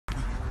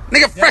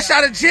Nigga fresh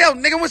out of jail.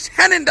 Nigga was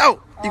hunting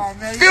though. You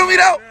feel me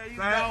though?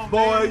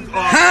 Boys,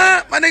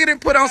 Huh? My nigga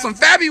didn't put on some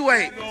Fabby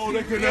weight.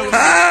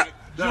 Huh?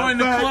 Join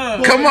the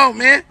club. Come on,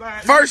 man.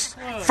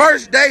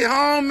 First day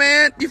home,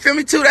 man. You feel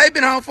me? 2 days.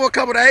 Been home for a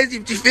couple days.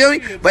 You feel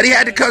me? But he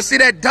had to come see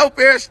that dope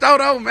air store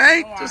though,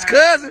 man. Just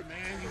cousin.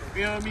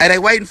 Hey, they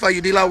waiting for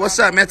you, D-Lo. What's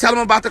up, man? Tell them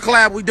about the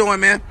collab we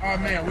doing, man. Oh,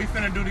 man, we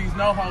finna do these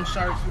no-ho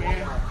shirts,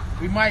 man.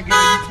 We might get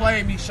a You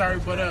Play Me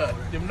shirt, but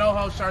them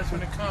no-ho shirts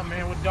when it come,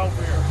 man, with dope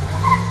air.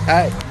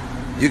 Hey.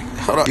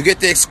 Hold on. You get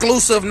the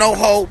exclusive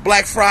no-ho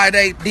Black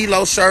Friday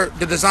D-Lo shirt.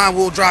 The design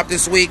will drop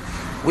this week.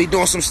 We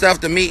doing some stuff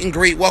to meet and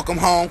greet. Welcome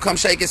home. Come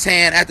shake his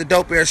hand at the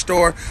Dope Air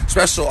store.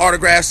 Special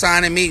autograph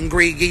signing, meet and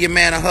greet. Give your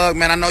man a hug,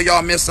 man. I know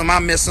y'all miss him. I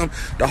miss him.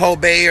 The whole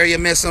Bay Area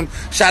miss him.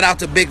 Shout out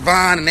to Big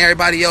Von and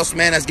everybody else,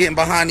 man, that's getting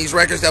behind these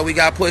records that we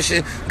got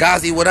pushing.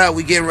 Gazi, what up?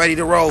 We getting ready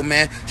to roll,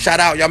 man.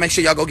 Shout out. Y'all make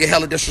sure y'all go get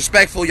hella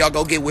disrespectful. Y'all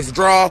go get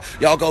withdrawal.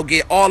 Y'all go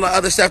get all the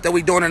other stuff that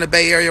we doing in the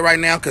Bay Area right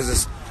now because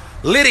it's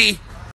litty.